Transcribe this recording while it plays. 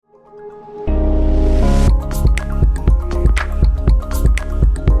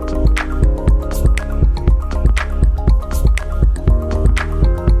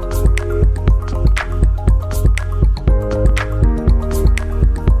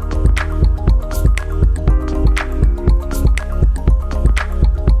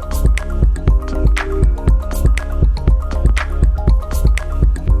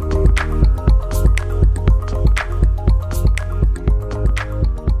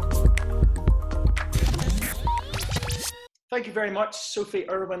Thank you very much, Sophy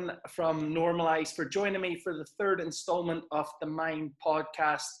Irwin from Normalise, for joining me for the third installment of the MiND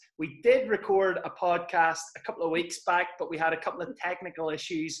podcast. We did record a podcast a couple of weeks back, but we had a couple of technical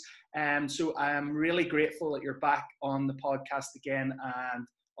issues. So I'm really grateful that you're back on the podcast again. And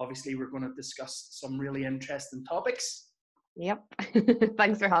obviously, we're going to discuss some really interesting topics. Yep.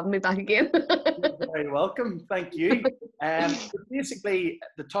 Thanks for having me back again. You're very welcome. Thank you. So basically,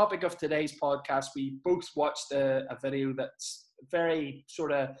 the topic of today's podcast, we both watched a video that's very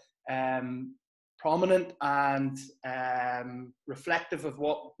sort of prominent and reflective of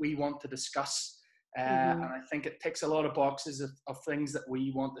what we want to discuss. And I think it ticks a lot of boxes of things that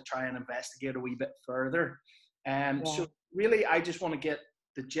we want to try and investigate a wee bit further. So really, I just want to get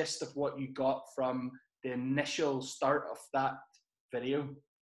the gist of what you got from the initial start of that video.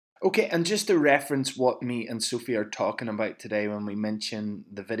 Okay, and just to reference what me and Sophie are talking about today when we mention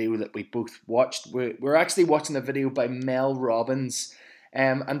the video that we both watched, we're actually watching a video by Mel Robins.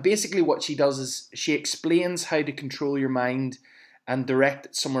 And basically what she does is she explains how to control your mind and direct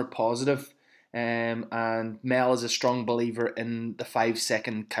it somewhere positive. And Mel is a strong believer in the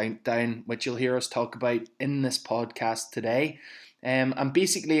 5-second countdown, which you'll hear us talk about in this podcast today. And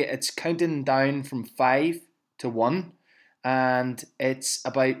basically it's counting down from 5 to 1. And it's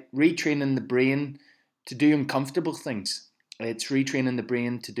about retraining the brain to do uncomfortable things. It's retraining the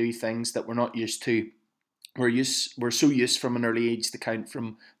brain to do things that we're not used to. We're so used from an early age to count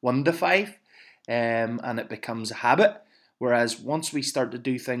from 1 to 5, and it becomes a habit. Whereas once we start to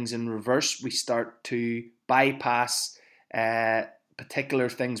do things in reverse, we start to bypass particular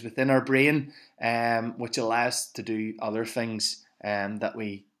things within our brain, which allow us to do other things that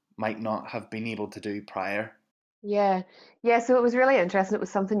we might not have been able to do prior. Yeah. So it was really interesting. It was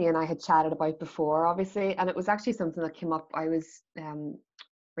something you and I had chatted about before, obviously, and it was actually something that came up. I was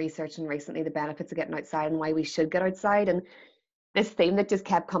researching recently the benefits of getting outside and why we should get outside. And this theme that just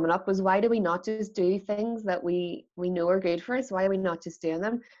kept coming up was, why do we not just do things that we know are good for us? Why are we not just doing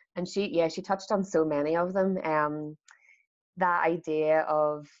them? And she touched on so many of them. That idea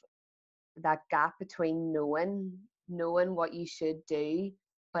of that gap between knowing what you should do,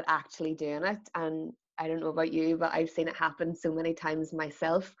 but actually doing it. And I don't know about you, but I've seen it happen so many times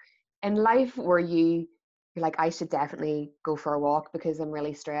myself in life where you're like, I should definitely go for a walk because I'm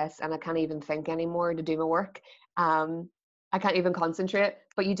really stressed and I can't even think anymore to do my work. I can't even concentrate,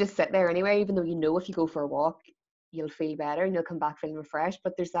 but you just sit there anyway, even though you know if you go for a walk, you'll feel better and you'll come back feeling refreshed.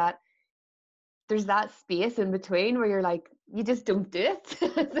 But there's that space in between where you're like, you just don't do it.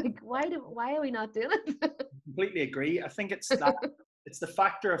 It's like, why are we not doing it? Completely agree. I think it's that. It's the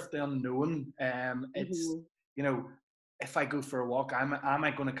factor of the unknown. It's, if I go for a walk, am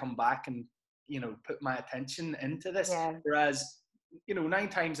I going to come back and, put my attention into this? Yeah. Whereas, 9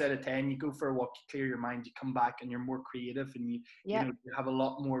 times out of 10, you go for a walk, you clear your mind, you come back and you're more creative and you have a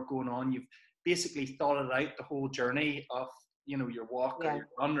lot more going on. You've basically thought it out the whole journey of, your walk or your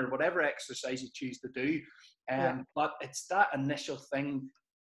run or whatever exercise you choose to do. But it's that initial thing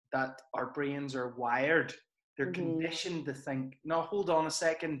that our brains are wired. They're conditioned to think, no, hold on a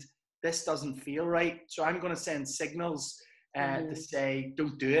second, this doesn't feel right. So I'm going to send signals to say,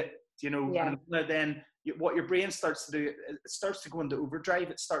 don't do it. And then what your brain starts to do, it starts to go into overdrive.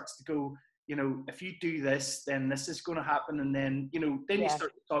 It starts to go, if you do this, then this is going to happen. And then, you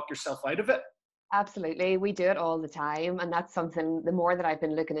start to talk yourself out of it. Absolutely. We do it all the time. And that's something, the more that I've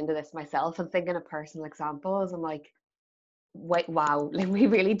been looking into this myself and thinking of personal examples, I'm like, wait, wow, like we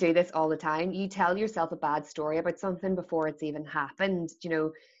really do this all the time. You tell yourself a bad story about something before it's even happened.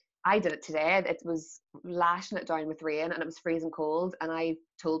 I did it today. It was lashing it down with rain and it was freezing cold. And I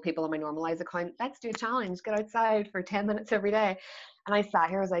told people on my Normalise account, let's do a challenge, get outside for 10 minutes every day. And I sat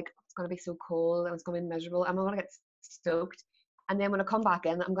here, I was like, it's going to be so cold and it's going to be miserable. I'm going to get stoked. And then when I come back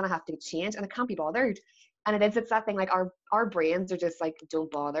in, I'm going to have to change and I can't be bothered. And it's that thing, like our brains are just like, don't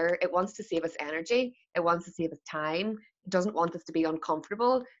bother. It wants to save us energy. It wants to save us time. It doesn't want us to be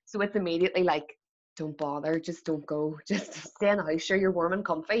uncomfortable. So it's immediately like, don't bother, just don't go. Just stay in the house, sure, you're warm and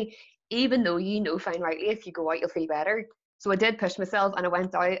comfy. Even though fine rightly, if you go out, you'll feel better. So I did push myself and I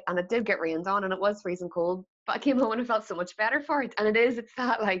went out and it did get rained on and it was freezing cold. But I came home and I felt so much better for it. And it's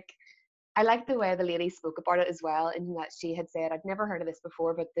that like, I like the way the lady spoke about it as well, in that she had said, I'd never heard of this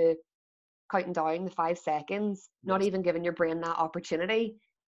before, but the counting down the 5 seconds, not even giving your brain that opportunity,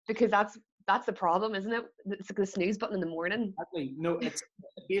 because that's the problem, isn't it? It's like the snooze button in the morning. Exactly. No, it's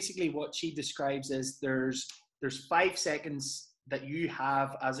basically what she describes is there's 5 seconds that you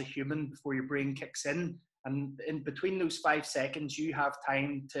have as a human before your brain kicks in, and in between those 5 seconds, you have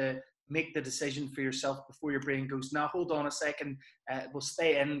time to make the decision for yourself before your brain goes, now hold on a second, we'll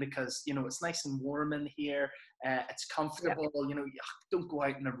stay in because, you know, it's nice and warm in here, it's comfortable, you know, don't go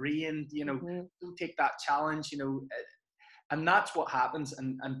out in the rain, you know, don't take that challenge, you know, and that's what happens.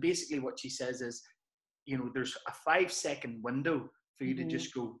 And basically what she says is, you know, there's a 5-second window for you to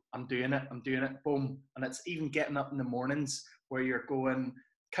just go, I'm doing it, boom. And it's even getting up in the mornings where you're going,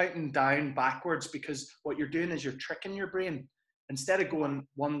 counting down backwards, because what you're doing is you're tricking your brain. Instead of going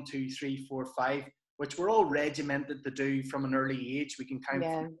 1, 2, 3, 4, 5, which we're all regimented to do from an early age, we can count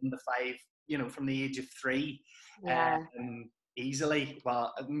from the 5, you know, from the age of 3, easily.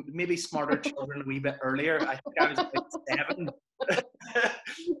 Well, maybe smarter children a wee bit earlier. I think I was about 7.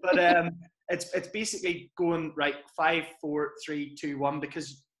 But it's basically going right 5, 4, 3, 2, 1,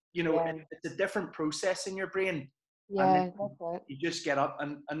 because, you know, it's a different process in your brain. And that's it. you just get up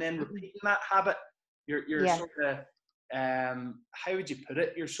and then repeating that habit. You're sort of how would you put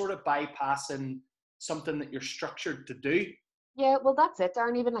it? You're sort of bypassing something that you're structured to do. Yeah, well, that's it,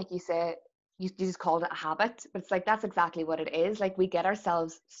 Darren. Even like you say, you just called it a habit, but it's like that's exactly what it is. Like we get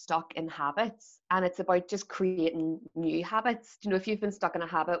ourselves stuck in habits, and it's about just creating new habits. You know, if you've been stuck in a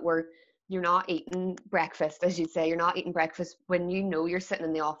habit where you're not eating breakfast, as you say, you're not eating breakfast when you know you're sitting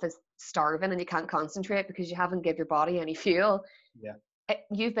in the office starving and you can't concentrate because you haven't given your body any fuel.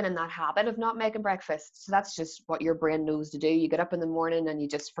 You've been in that habit of not making breakfast. So that's just what your brain knows to do. You get up in the morning and you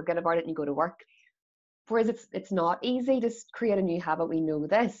just forget about it and you go to work. Whereas it's not easy to create a new habit. We know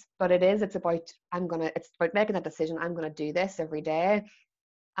this, but it's about making that decision. I'm going to do this every day.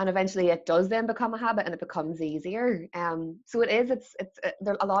 And eventually it does then become a habit and it becomes easier. So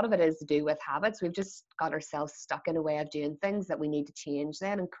a lot of it is to do with habits. We've just got ourselves stuck in a way of doing things that we need to change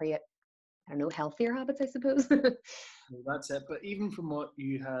then and create, I don't know, healthier habits, I suppose. Well, that's it. But even from what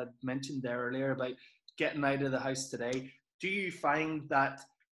you had mentioned there earlier about getting out of the house today, do you find that,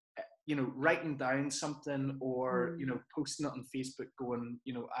 you know, writing down something or, you know, posting it on Facebook going,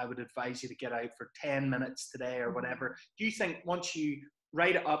 you know, I would advise you to get out for 10 minutes today or whatever. Do you think once you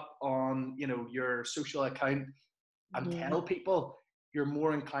write it up on, you know, your social account and tell people, you're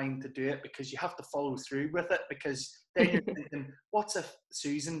more inclined to do it because you have to follow through with it? Because then you're thinking, what's if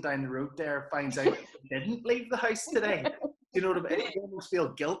Susan down the road there finds out she didn't leave the house today? You know what I mean? You almost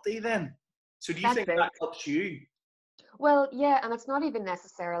feel guilty then. So do you think that helps you? Well, yeah, and it's not even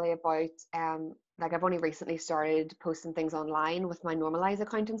necessarily about, like I've only recently started posting things online with my Normalise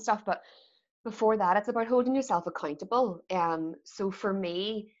account and stuff, but before that, it's about holding yourself accountable. So for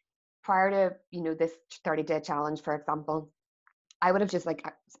me, prior to, you know, this 30-day challenge, for example, I would have just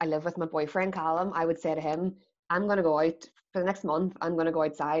I live with my boyfriend, Callum. I would say to him, I'm going to go out for the next month. I'm going to go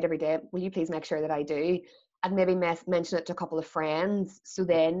outside every day. Will you please make sure that I do? And maybe mention it to a couple of friends so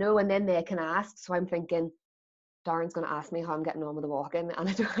they know, and then they can ask. So I'm thinking, Darren's going to ask me how I'm getting on with the walking, and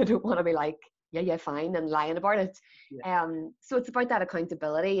I don't want to be like, yeah, fine, and lying about it. So it's about that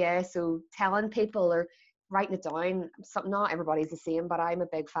accountability. So telling people or writing it down. Not everybody's the same, but I'm a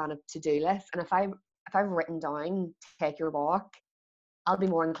big fan of to-do lists. And if I've written down, take your walk, I'll be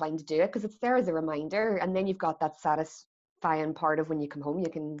more inclined to do it because it's there as a reminder. And then you've got that satisfying part of when you come home, you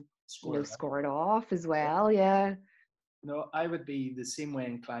can score it off as well. Yeah. No, I would be the same way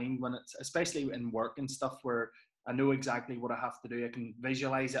inclined when it's, especially in work and stuff where I know exactly what I have to do. I can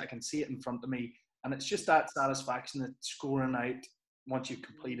visualize it. I can see it in front of me. And it's just that satisfaction of scoring out once you've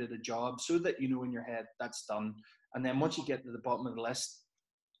completed a job so that you know in your head that's done. And then once you get to the bottom of the list,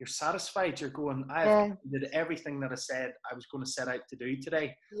 you're satisfied. You're going, I did everything that I said I was going to set out to do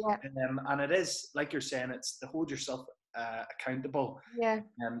today. And it is, like you're saying, it's to hold yourself accountable.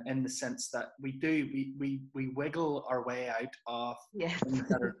 In the sense that we wiggle our way out of things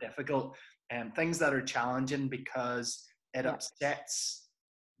that are difficult and things that are challenging because it upsets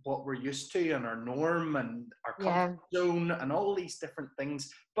what we're used to and our norm and our comfort zone and all these different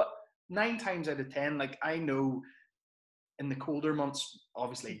things. But 9 times out of 10, like I know in the colder months,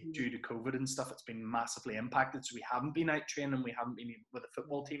 obviously due to COVID and stuff, it's been massively impacted. So we haven't been out training, we haven't been with a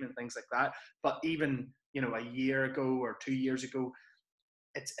football team and things like that. But even, you know, a year ago or 2 years ago,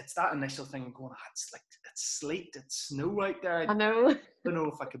 it's that initial thing going, it's sleet, it's snow out there. I know. I don't know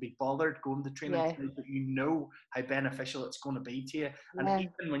if I could be bothered going to training today, but you know how beneficial it's going to be to you. And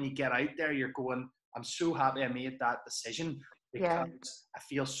even when you get out there, you're going, I'm so happy I made that decision because I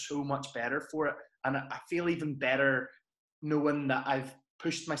feel so much better for it. And I feel even better knowing that I've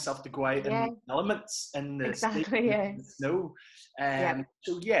pushed myself to go out in the elements in the snow.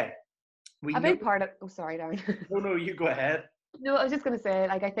 So we big part of, oh sorry Darren. No, you go ahead. No, I was just going to say,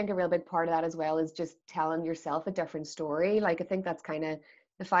 like, I think a real big part of that as well is just telling yourself a different story. Like, I think that's kind of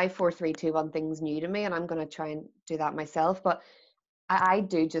the 5, 4, 3, 2, 1 thing's new to me, and I'm going to try and do that myself. But I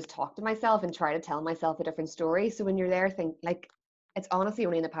do just talk to myself and try to tell myself a different story. So when you're there, think like, it's honestly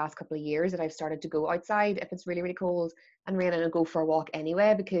only in the past couple of years that I've started to go outside if it's really, really cold and rain and go for a walk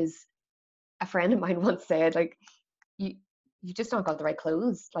anyway, because a friend of mine once said, like, you just not got the right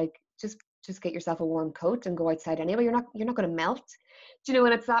clothes. Like, just get yourself a warm coat and go outside anyway. You're not going to melt. Do you know?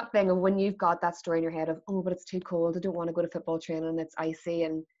 And it's that thing of when you've got that story in your head of, oh, but it's too cold, I don't want to go to football training and it's icy,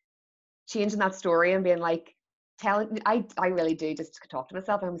 and changing that story and being like, I really do just talk to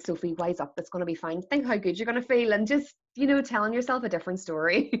myself. I'm Sophie, wise up, it's going to be fine. Think how good you're going to feel, and just, telling yourself a different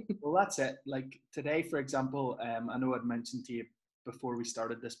story. Well, that's it. Like today, for example, I know I'd mentioned to you before we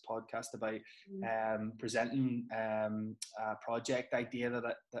started this podcast about presenting a project idea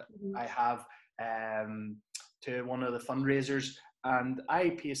that I have to one of the fundraisers, and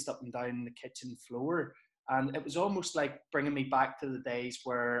I paced up and down the kitchen floor, and it was almost like bringing me back to the days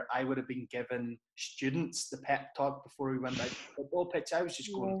where I would have been given students the pep talk before we went out to the football pitch. I was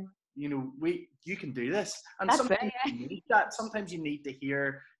just going, you can do this. And That's sometimes you need that. Sometimes you need to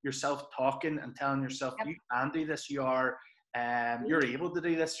hear yourself talking and telling yourself, you can do this. You're able to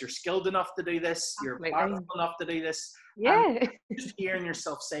do this. You're skilled enough to do this. You're powerful enough to do this. Yeah. And just hearing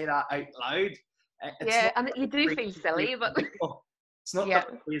yourself say that out loud. And you do feel silly, but it's not that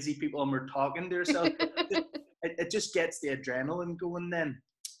crazy people and we're talking to yourself. It just gets the adrenaline going then.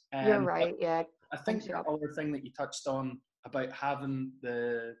 You're right, yeah. I think the other thing that you touched on about having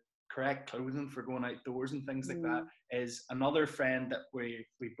the correct clothing for going outdoors and things like that is another friend that we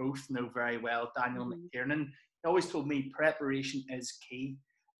both know very well, Daniel McTiernan. He always told me preparation is key.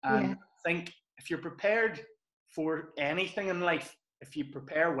 And I think if you're prepared for anything in life, if you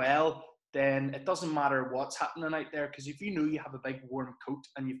prepare well, then it doesn't matter what's happening out there, because if you know you have a big warm coat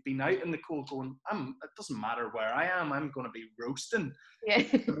and you've been out in the cold going, it doesn't matter where I am, I'm going to be roasting. Yeah.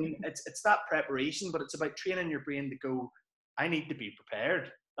 I mean, it's that preparation, but it's about training your brain to go, I need to be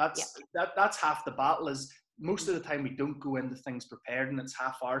prepared. That's half the battle. Is most of the time we don't go into things prepared, and it's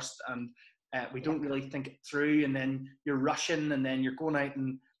half-arsed, and we don't really think it through, and then you're rushing, and then you're going out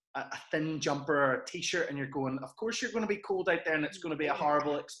in a thin jumper or a t-shirt, and you're going, of course you're going to be cold out there and it's going to be a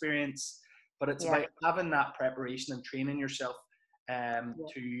horrible experience. But it's about having that preparation and training yourself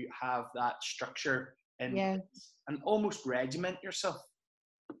to have that structure and almost regiment yourself.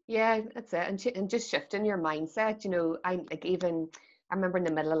 Yeah, that's it. And just shifting your mindset. I remember in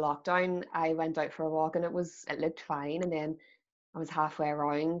the middle of lockdown, I went out for a walk and it looked fine, and then I was halfway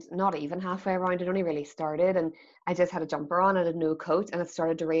around, not even halfway around, it only really started, and I just had a jumper on and had no coat, and it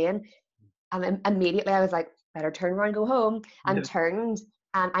started to rain, and then immediately I was like, better turn around, go home, and turned.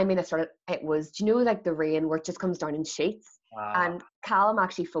 And I mean, it was, like the rain where it just comes down in sheets. And Callum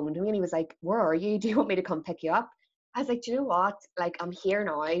actually phoned me and he was like, where are you? Do you want me to come pick you up? I was like, do you know what? Like, I'm here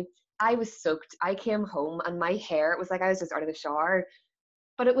now. I was soaked. I came home and my hair, it was like I was just out of the shower.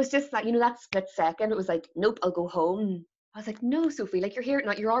 But it was just that, that split second, it was like, nope, I'll go home. I was like, no, Sophie, like, you're here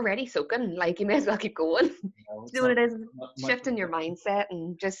now, you're already soaking. Like, you may as well keep going. Do you know what it is? Shifting your mindset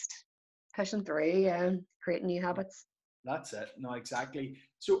and just pushing through, creating new habits. That's it. No, exactly.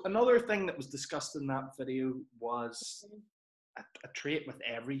 So another thing that was discussed in that video was a trait with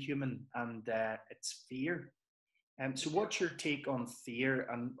every human, and it's fear. So what's your take on fear,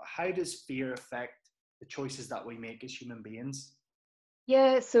 and how does fear affect the choices that we make as human beings?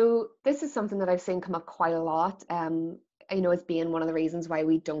 Yeah, so this is something that I've seen come up quite a lot, as being one of the reasons why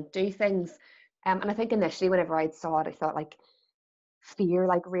we don't do things. And I think initially whenever I saw it, I thought like fear,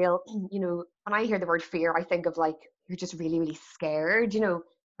 like real, when I hear the word fear, I think of like, you're just really, really scared,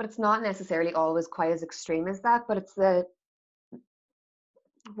 but it's not necessarily always quite as extreme as that, but it's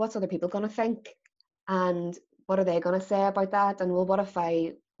what's other people going to think, and what are they going to say about that, and well, what if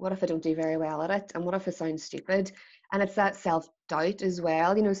I don't do very well at it, and what if it sounds stupid? And it's that self-doubt as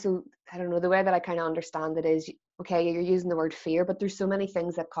well, so I don't know, the way that I kind of understand it is, okay, you're using the word fear, but there's so many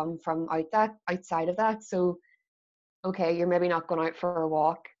things that come from outside of that. So okay, you're maybe not going out for a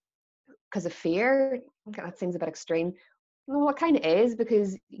walk because of fear. Okay, that seems a bit extreme. Well, it kind of is,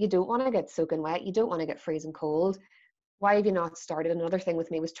 because you don't want to get soaking wet. You don't want to get freezing cold. Why have you not started? Another thing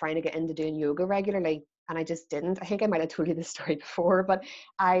with me was trying to get into doing yoga regularly, and I just didn't. I think I might have told you this story before, but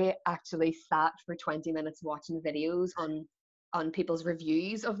I actually sat for 20 minutes watching videos on people's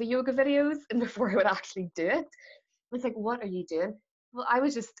reviews of the yoga videos, and before I would actually do it. I was like, what are you doing? Well, I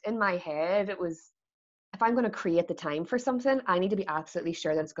was just, in my head, it was, if I'm going to create the time for something, I need to be absolutely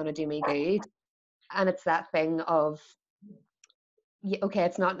sure that it's going to do me good. And it's that thing of, okay,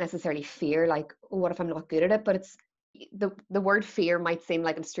 it's not necessarily fear, like, oh, what if I'm not good at it? But it's the word fear might seem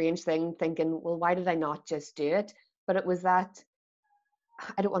like a strange thing, thinking, well, why did I not just do it? But it was that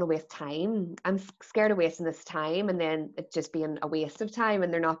I don't want to waste time. I'm scared of wasting this time and then it just being a waste of time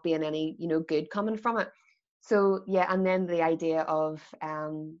and there not being any, good coming from it. So yeah, and then the idea of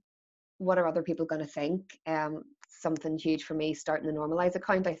what are other people going to think? Something huge for me starting the Normalise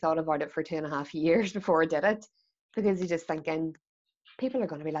account. I thought about it for 2.5 years before I did it, because you're just thinking people are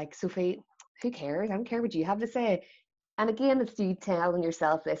going to be like, Sophie, who cares? I don't care what you have to say. And again, it's you telling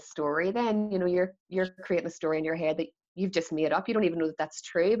yourself this story. Then you're creating a story in your head that you've just made up. You don't even know that that's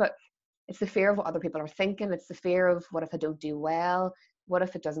true, but it's the fear of what other people are thinking. It's the fear of what if I don't do well? What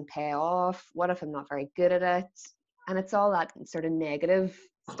if it doesn't pay off? What if I'm not very good at it? And it's all that sort of negative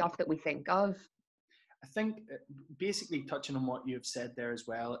stuff that we think of. I think basically touching on what you've said there as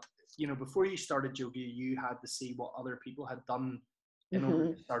well, before you started yoga, you had to see what other people had done in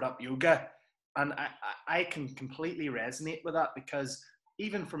order to start up yoga. And I can completely resonate with that, because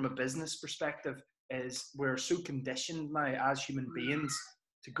even from a business perspective, is we're so conditioned now as human beings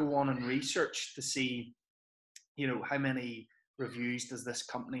to go on and research to see, how many reviews does this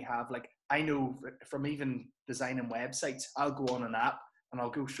company have. Like, I know from even designing websites, I'll go on an app and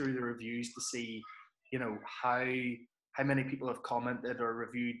I'll go through the reviews to see, how many people have commented or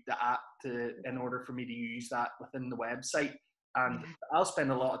reviewed the app in order for me to use that within the website. And I'll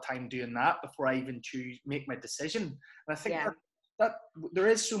spend a lot of time doing that before I even make my decision. And I think that there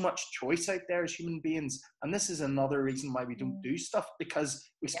is so much choice out there as human beings. And this is another reason why we don't do stuff, because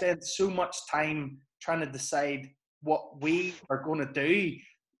we spend so much time trying to decide what we are going to do.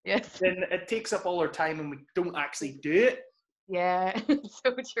 Yes. Then it takes up all our time and we don't actually do it. Yeah, it's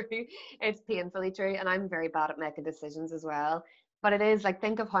so true. It's painfully true. And I'm very bad at making decisions as well. But it is like,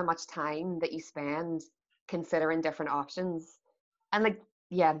 think of how much time that you spend considering different options. And like,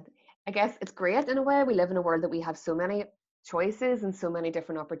 yeah, I guess it's great in a way. We live in a world that we have so many choices and so many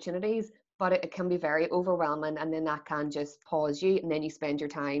different opportunities, but it can be very overwhelming. And then that can just pause you. And then you spend your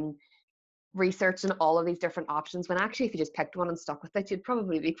time researching all of these different options, when actually, if you just picked one and stuck with it, you'd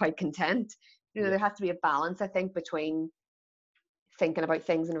probably be quite content. There has to be a balance, I think, between thinking about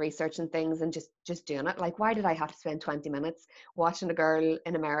things and researching things and just doing it. Like, why did I have to spend 20 minutes watching a girl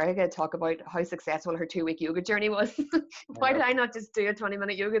in America talk about how successful her 2-week yoga journey was? Why did I not just do a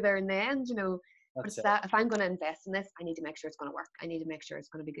 20-minute yoga there and then, but it's that if I'm going to invest in this, I need to make sure it's going to work. I need to make sure it's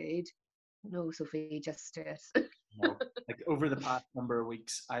going to be good. No, Sophie, just do it. No. Like, over the past number of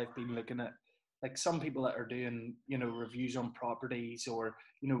weeks, I've been looking at like some people that are doing, reviews on properties, or,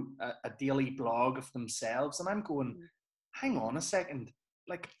 a daily blog of themselves. And I'm going, hang on a second.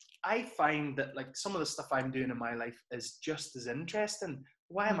 Like, I find that like some of the stuff I'm doing in my life is just as interesting.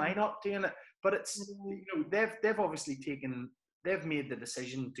 Why am I not doing it? But it's, they've obviously they've made the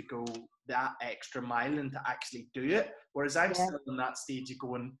decision to go that extra mile and to actually do it. Whereas I'm still in that stage of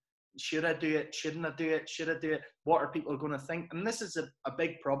going, should I do it? Shouldn't I do it? Should I do it? What are people going to think? And this is a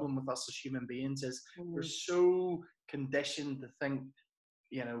big problem with us as human beings, is we're so conditioned to think,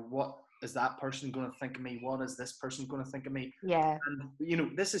 what is that person going to think of me? What is this person going to think of me? Yeah.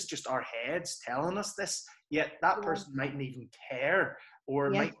 And, this is just our heads telling us this, yet that person mightn't even care, or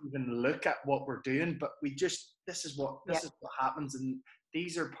might even look at what we're doing. But this is what happens. And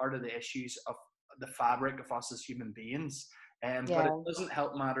these are part of the issues of the fabric of us as human beings. But it doesn't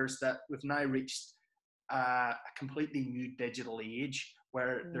help matters that we've now reached a completely new digital age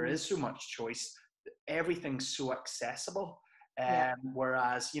where there is so much choice. Everything's so accessible.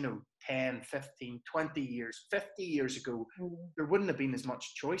 Whereas, 10, 15, 20 years, 50 years ago, there wouldn't have been as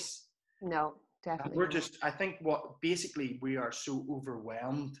much choice. No, definitely. I think we are so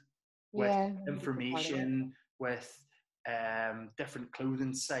overwhelmed with information, with different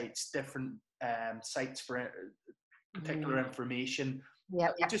clothing sites, different sites for particular information. We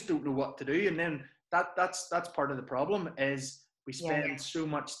just don't know what to do. And then that's part of the problem, is we spend so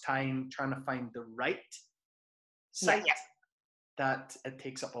much time trying to find the right site that it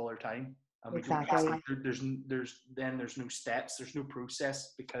takes up all our time. And we don't there's no steps, there's no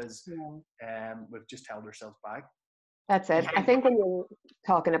process, because we've just held ourselves back. That's it. I think when you're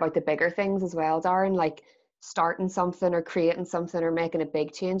talking about the bigger things as well, Darren, like starting something or creating something or making a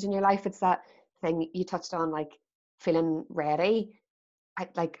big change in your life, it's that thing you touched on, like feeling ready.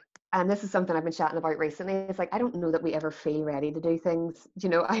 And this is something I've been chatting about recently. It's like, I don't know that we ever feel ready to do things.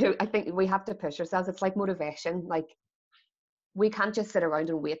 I think we have to push ourselves. It's like motivation. Like, we can't just sit around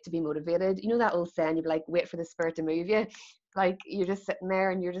and wait to be motivated. That old saying, you'd be like, wait for the spirit to move you. Like, you're just sitting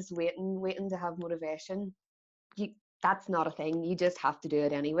there and you're just waiting to have motivation. That's not a thing. You just have to do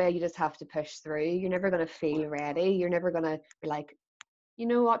it anyway. You just have to push through. You're never going to feel ready. You're never going to be like, you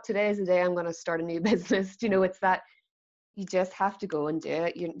know what, today is the day I'm going to start a new business. It's that you just have to go and do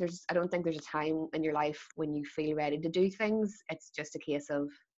it. I don't think there's a time in your life when you feel ready to do things. It's just a case of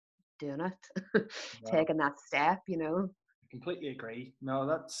doing it, Yeah, taking that step, you know. completely agree. No,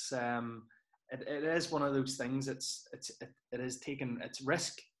 that's it is one of those things. It is taking it's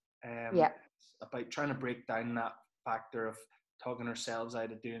risk. Yeah. It's about trying to break down that factor of talking ourselves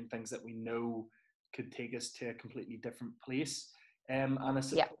out of doing things that we know could take us to a completely different place. And I Yeah.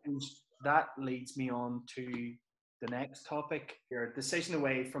 suppose that leads me on to the next topic: your decision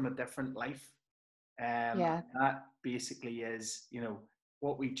away from a different life. Yeah. That basically is,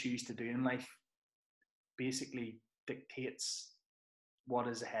 what we choose to do in life basically dictates what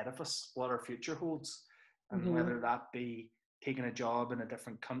is ahead of us, what our future holds, and Hmm. whether that be taking a job in a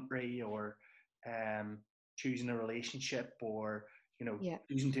different country or um, choosing a relationship or Yeah.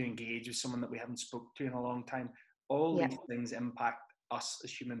 choosing to engage with someone that we haven't spoke to in a long time. All Yeah. these things impact us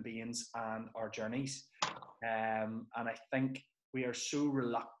as human beings and our journeys. And I think we are so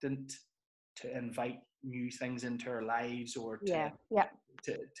reluctant to invite new things into our lives or to Yeah. Yeah.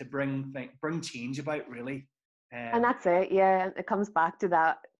 to bring change about, really. And Um, that's it. Yeah. It comes back to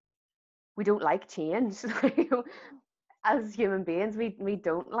that. We don't like change. As human beings, we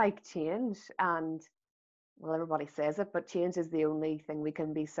don't like change. And well, everybody says it, but change is the only thing we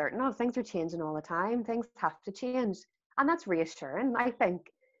can be certain of. Things are changing all the time. Things have to change. And that's reassuring, I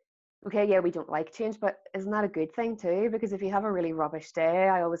think. Okay, yeah, we don't like change, but isn't that a good thing too? Because if you have a really rubbish day,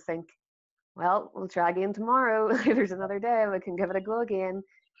 I always think, well, we'll try again tomorrow. If there's another day, we can give it a go again.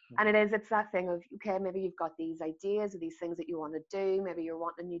 And it's that thing of, okay, maybe you've got these ideas or these things that you want to do. Maybe you're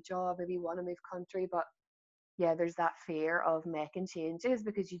wanting a new job, maybe you want to move country, but yeah, there's that fear of making changes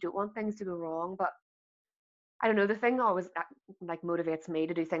because you don't want things to go wrong. But I don't know, the thing that always like motivates me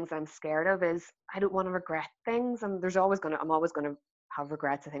to do things I'm scared of is I don't want to regret things. And I'm always gonna have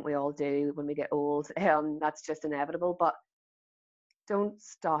regrets. I think we all do when we get old. That's just inevitable. But don't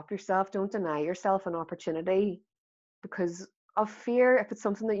stop yourself. Don't deny yourself an opportunity because of fear. If it's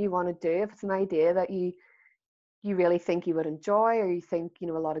something that you want to do, if it's an idea that you really think you would enjoy, or you think a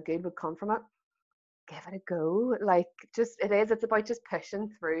lot of good would come from it, give it a go. Like, just it's about just pushing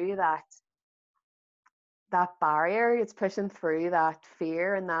through that barrier. It's pushing through that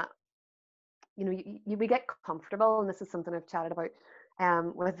fear and that we get comfortable. And this is something I've chatted about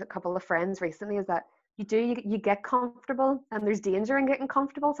with a couple of friends recently, is that you get comfortable, and there's danger in getting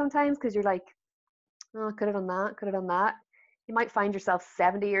comfortable sometimes, because you're like, oh, could have done that, could have done that. You might find yourself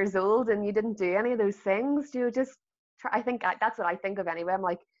 70 years old and you didn't do any of those things. You just try. That's what I think of anyway. I'm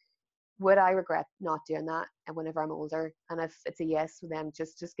like, would I regret not doing that? And whenever I'm older, and if it's a yes, then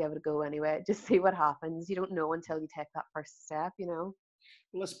just give it a go anyway. Just see what happens. You don't know until you take that first step. well,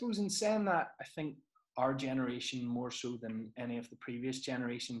 I suppose in saying that, I think our generation, more so than any of the previous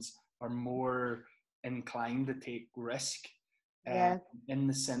generations, are more inclined to take risk, uh, Yeah. in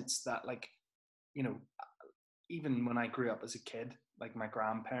the sense that, like, you know, even when I grew up as a kid, like my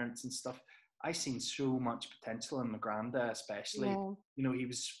grandparents and stuff, I seen so much potential in my granddad, especially. Yeah.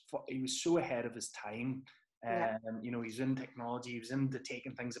 He was so ahead of his time. Yeah. He's in technology. He was into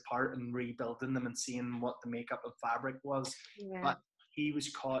taking things apart and rebuilding them and seeing what the makeup of fabric was. Yeah. But he was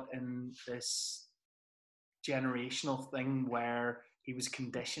caught in this generational thing where he was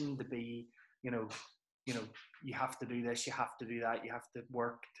conditioned to be, you know, you know, you have to do this, you have to do that, you have to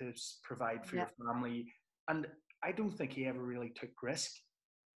work to provide for Yeah. your family. And I don't think he ever really took risk.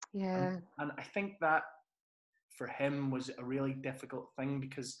 And, Yeah. and I think that for him was a really difficult thing,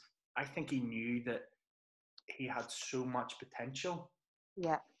 because I think he knew that he had so much potential,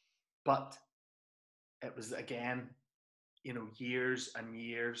 Yeah. but it was, again, years and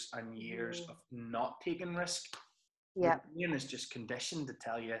years and years Mhm. of not taking risk. Your Yeah. brain is just conditioned to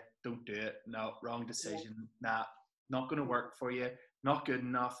tell you, don't do it. No, wrong Yeah. decision. Nah, not going to work for you. Not good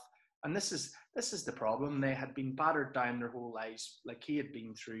enough. And this is the problem. They had been battered down their whole lives. Like, he had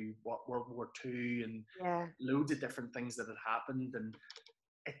been through World War II and Yeah. loads of different things that had happened, and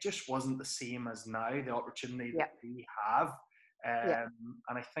it just wasn't the same as now. The opportunity Yeah. that we have, Yeah.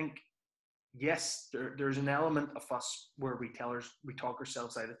 and I think, yes, there's an element of us where we talk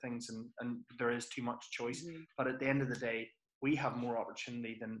ourselves out of things, and there is too much choice. Mhm. But at the end of the day, we have more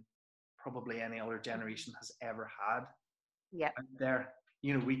opportunity than probably any other Mhm. generation has ever had. Yeah. And there,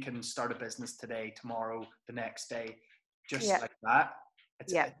 we can start a business today, tomorrow, the next day, just Yeah. like that.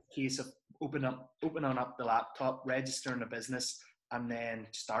 It's Yeah. a case of opening up the laptop, registering a business, and then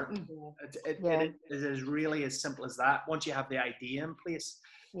starting. Yeah. It Yeah. is really as simple as that. Once you have the idea in place,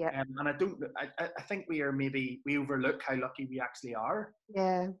 Yeah. and I think we overlook how lucky we actually are.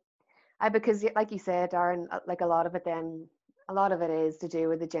 Yeah. Because like you said, Darren, like a lot of it is to do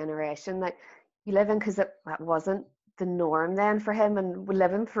with the generation that you live in, because that wasn't the norm then for him, and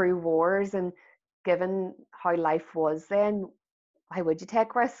living through wars, and given how life was then, why would you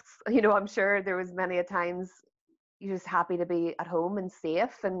take risks? I'm sure there was many a times you're just happy to be at home and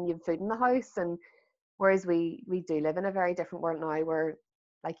safe and you've food in the house. And whereas we do live in a very different world now where,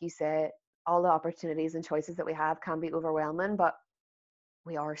 like you say, all the opportunities and choices that we have can be overwhelming, but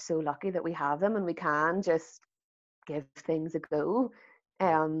we are so lucky that we have them and we can just give things a go.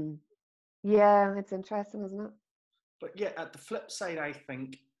 Yeah, it's interesting, isn't it? But yeah, at the flip side, I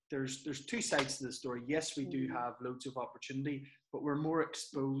think there's two sides to the story. Yes, we do have loads of opportunity, but we're more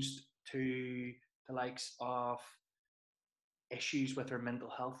exposed to the likes of issues with our mental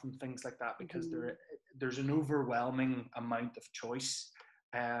health and things like that because there's an overwhelming amount of choice,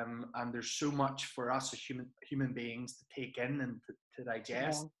 and there's so much for us as human beings to take in and to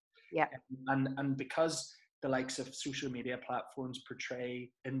digest. Yeah. And because the likes of social media platforms portray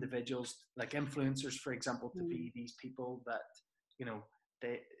individuals like influencers, for example, to be these people that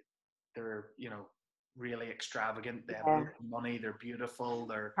they're really extravagant, they have a lot of money, they're beautiful,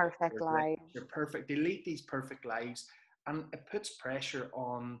 they're lives, they're perfect, they lead these perfect lives, and it puts pressure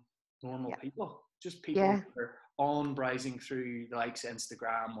on normal people, just people who are on browsing through the likes of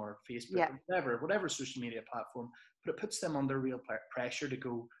Instagram or Facebook or whatever social media platform, but it puts them under real pressure to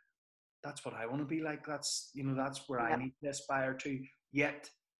go, that's what I want to be like, that's where I need to aspire to. Yet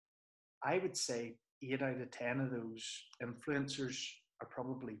I would say 8 out of 10 of those influencers are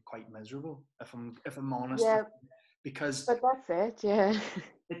probably quite miserable, if I'm honest. Because but that's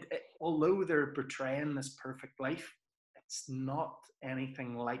it. Although they're portraying this perfect life, it's not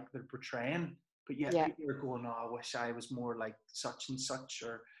anything like they're portraying. But yet people are going, oh, I wish I was more like such and such,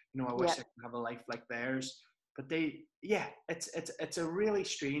 or I wish I could have a life like theirs. But it's a really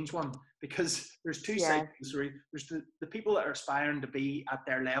strange one, because there's two sides to the story. There's the people that are aspiring to be at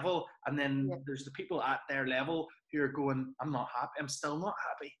their level, and then there's the people at their level who are going, I'm not happy, I'm still not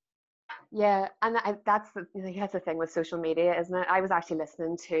happy. Yeah, and that's the thing with social media, isn't it? I was actually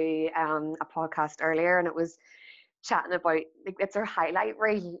listening to a podcast earlier, and it was chatting about, like, it's our highlight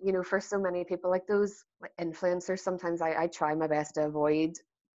reel, for so many people, like those influencers. Sometimes I try my best to avoid,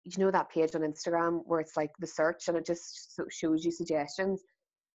 that page on Instagram where it's like the search and it just shows you suggestions.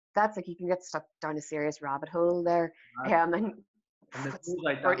 That's like, you can get stuck down a serious rabbit hole there. And the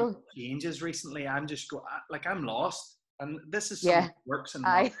like that changes recently. I'm just I'm lost. And this is someone who works in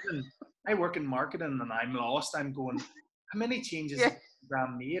marketing. I work in marketing and I'm lost. I'm going, how many changes has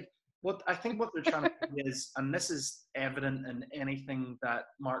Instagram made? I think what they're trying to do is, and this is evident in anything that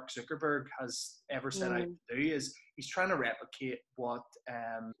Mark Zuckerberg has ever set out to do, is he's trying to replicate what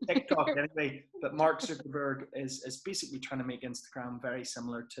TikTok anyway, but Mark Zuckerberg is basically trying to make Instagram very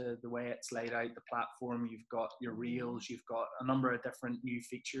similar to the way it's laid out, the platform. You've got your reels, you've got a number of different new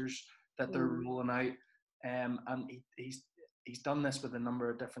features that they're rolling out, and he's done this with a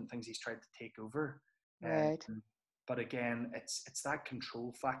number of different things he's tried to take over. Right. But again, it's that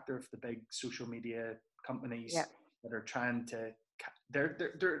control factor of the big social media companies that are trying to. They're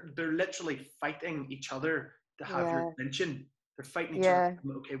literally fighting each other to have your attention. They're fighting each other.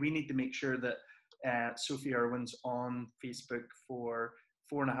 Okay, we need to make sure that Sophy Irwin's on Facebook for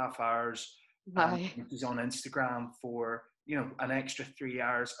 4.5 hours. She's on Instagram for an extra 3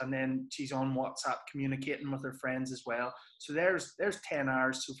 hours, and then she's on WhatsApp communicating with her friends as well. So there's 10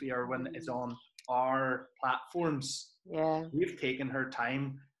 hours Sophy Irwin is on our platforms. We've taken her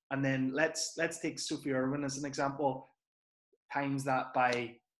time, and then let's take Sophy Irwin as an example, times that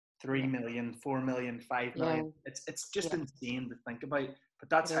by 3 million, 4 million, 5 million. It's just insane to think about, but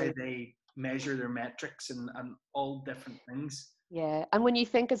that's how they measure their metrics and all different things. And when you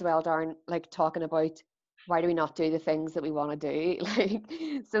think as well, Darren, like talking about why do we not do the things that we want to do, like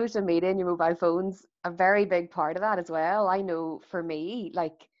social media and your mobile phones, a very big part of that as well. I know for me,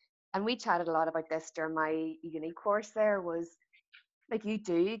 like, and we chatted a lot about this during my uni course, there was like, you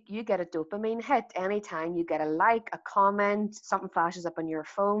get a dopamine hit anytime you get a like, a comment, something flashes up on your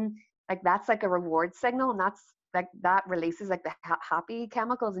phone. Like, that's like a reward signal, and that's like, that releases like the happy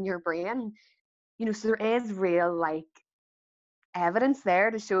chemicals in your brain. So there is real like evidence there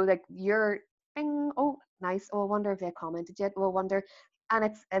to show like you're bing, oh nice, oh I wonder if they commented yet, oh I wonder. And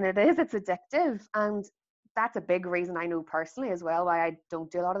it's addictive, and that's a big reason I know personally as well why I don't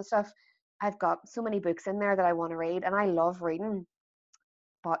do a lot of the stuff. I've got so many books in there that I want to read, and I love reading,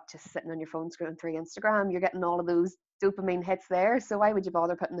 but just sitting on your phone scrolling through Instagram, you're getting all of those dopamine hits there. So why would you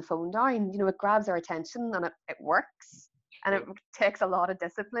bother putting the phone down? It grabs our attention, and it works, and it takes a lot of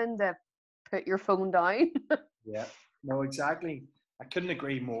discipline to put your phone down. No, exactly. I couldn't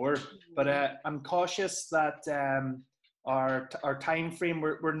agree more. But I'm cautious that our time frame.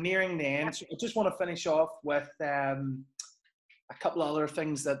 We're nearing the end. So I just want to finish off with a couple of other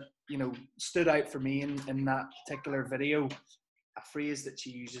things that stood out for me in that particular video. A phrase that she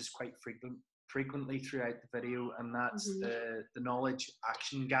uses quite frequently throughout the video, and that's the knowledge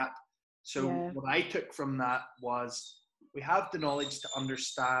action gap. So what I took from that was, we have the knowledge to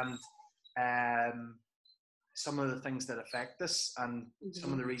understand some of the things that affect us and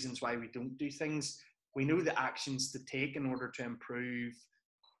some of the reasons why we don't do things. We know the actions to take in order to improve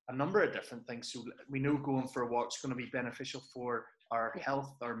a number of different things. So we know going for a walk is going to be beneficial for our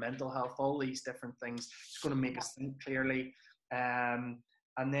health, our mental health, all these different things. It's going to make us think clearly. And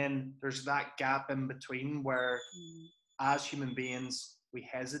then there's that gap in between where as human beings, we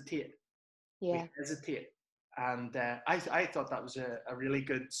hesitate. We hesitate. And I thought that was a really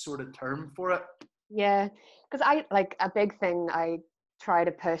good sort of term for it. Yeah, because I like a big thing I try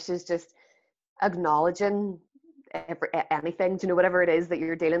to push is just acknowledging anything, whatever it is that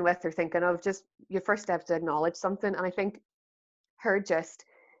you're dealing with or thinking of. Just your first step to acknowledge something. And I think her just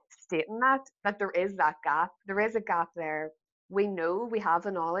stating that there is that gap. There is a gap there. We know we have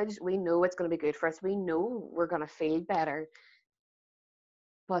the knowledge. We know it's going to be good for us. We know we're going to feel better.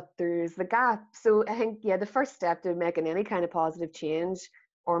 But there's the gap. So I think, the first step to making any kind of positive change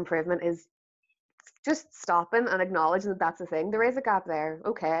or improvement is just stopping and acknowledging that that's the thing. There is a gap there.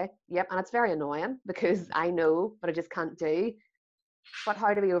 Okay. Yep. And it's very annoying because I know, but I just can't do. But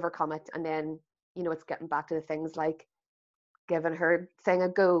how do we overcome it? And then, it's getting back to the things like giving her thing a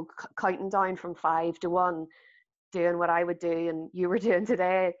go, counting down from 5 to 1, doing what I would do and you were doing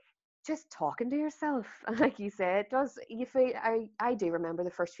today, just talking to yourself. And like you said, I do remember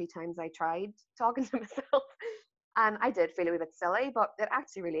the first few times I tried talking to myself. And I did feel a wee bit silly, but it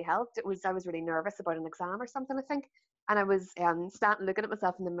actually really helped. I was really nervous about an exam or something, I think. And I was standing looking at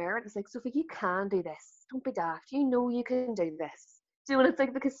myself in the mirror and it's like, Sophie, you can do this. Don't be daft. You know you can do this. Do you know what it's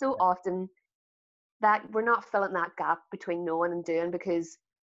like? Because so often that we're not filling that gap between knowing and doing because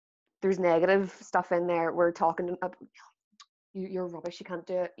there's negative stuff in there. We're talking about, you're rubbish, you can't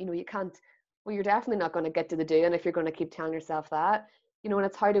do it. You can't. Well, you're definitely not going to get to the doing if you're going to keep telling yourself that. And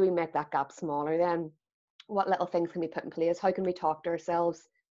it's how do we make that gap smaller then? What little things can we put in place? How can we talk to ourselves?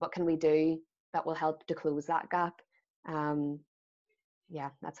 What can we do that will help to close that gap?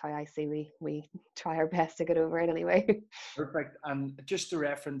 That's how I see we try our best to get over it anyway. Perfect. And just to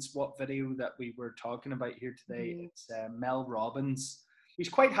reference what video that we were talking about here today, it's Mel Robins. He's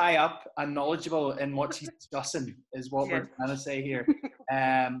quite high up and knowledgeable in what she's discussing, is what we're trying to say here.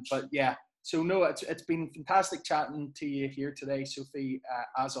 But yeah. So no, it's been fantastic chatting to you here today, Sophie,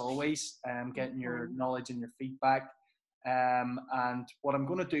 as always, getting your knowledge and your feedback. And what I'm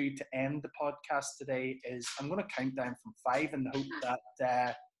going to do to end the podcast today is I'm going to count down from 5 in the hope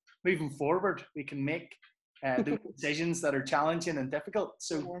that moving forward we can make the decisions that are challenging and difficult.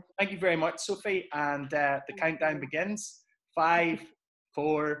 So thank you very much, Sophie. And the countdown begins. 5,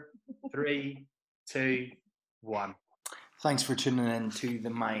 4, 3, 2, 1. Thanks for tuning in to the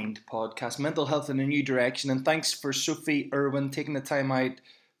MiND podcast, Mental Health in a New Direction. And thanks for Sophy Irwin taking the time out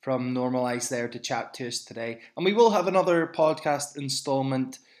from Normalise there to chat to us today. And we will have another podcast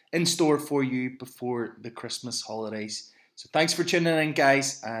installment in store for you before the Christmas holidays. So thanks for tuning in,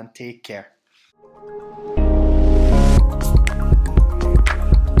 guys, and take care.